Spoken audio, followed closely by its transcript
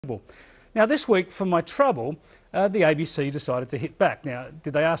Now this week, for my trouble, the ABC decided to hit back. Now,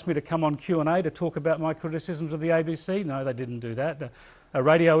 did they ask me to come on Q&A to talk about my criticisms of the ABC? No, they didn't do that. A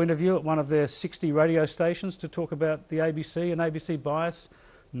radio interview at one of their 60 radio stations to talk about the ABC and ABC bias?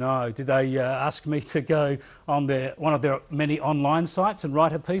 No. Did they ask me to go on one of their many online sites and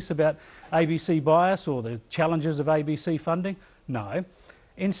write a piece about ABC bias or the challenges of ABC funding? No.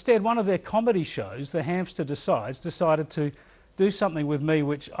 Instead, one of their comedy shows, the Hamster decided to do something with me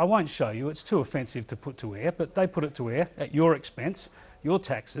which I won't show you. It's too offensive to put to air, but they put it to air at your expense, your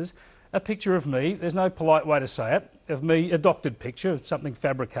taxes. A picture of me, there's no polite way to say it, of me, a doctored picture, something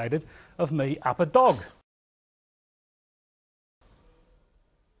fabricated, of me up a dog.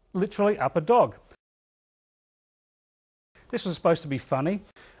 Literally up a dog. This was supposed to be funny.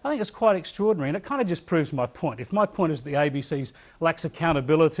 I think it's quite extraordinary, and it kind of just proves my point. If my point is the ABC's lacks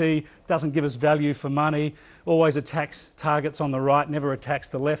accountability, doesn't give us value for money, always attacks targets on the right, never attacks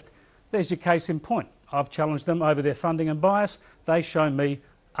the left, there's your case in point. I've challenged them over their funding and bias. They show me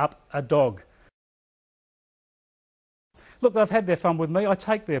up a dog. Look, they've had their fun with me. I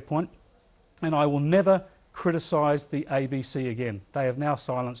take their point, and I will never criticise the ABC again. They have now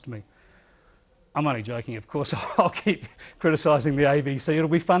silenced me. I'm only joking, of course. I'll keep criticising the ABC. It'll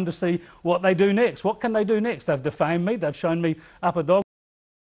be fun to see what they do next. What can they do next? They've defamed me. They've shown me up a dog.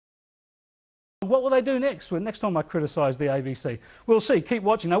 What will they do next? Well, next time I criticise the ABC? We'll see. Keep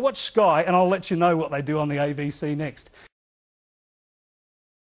watching. Now watch Sky and I'll let you know what they do on the ABC next.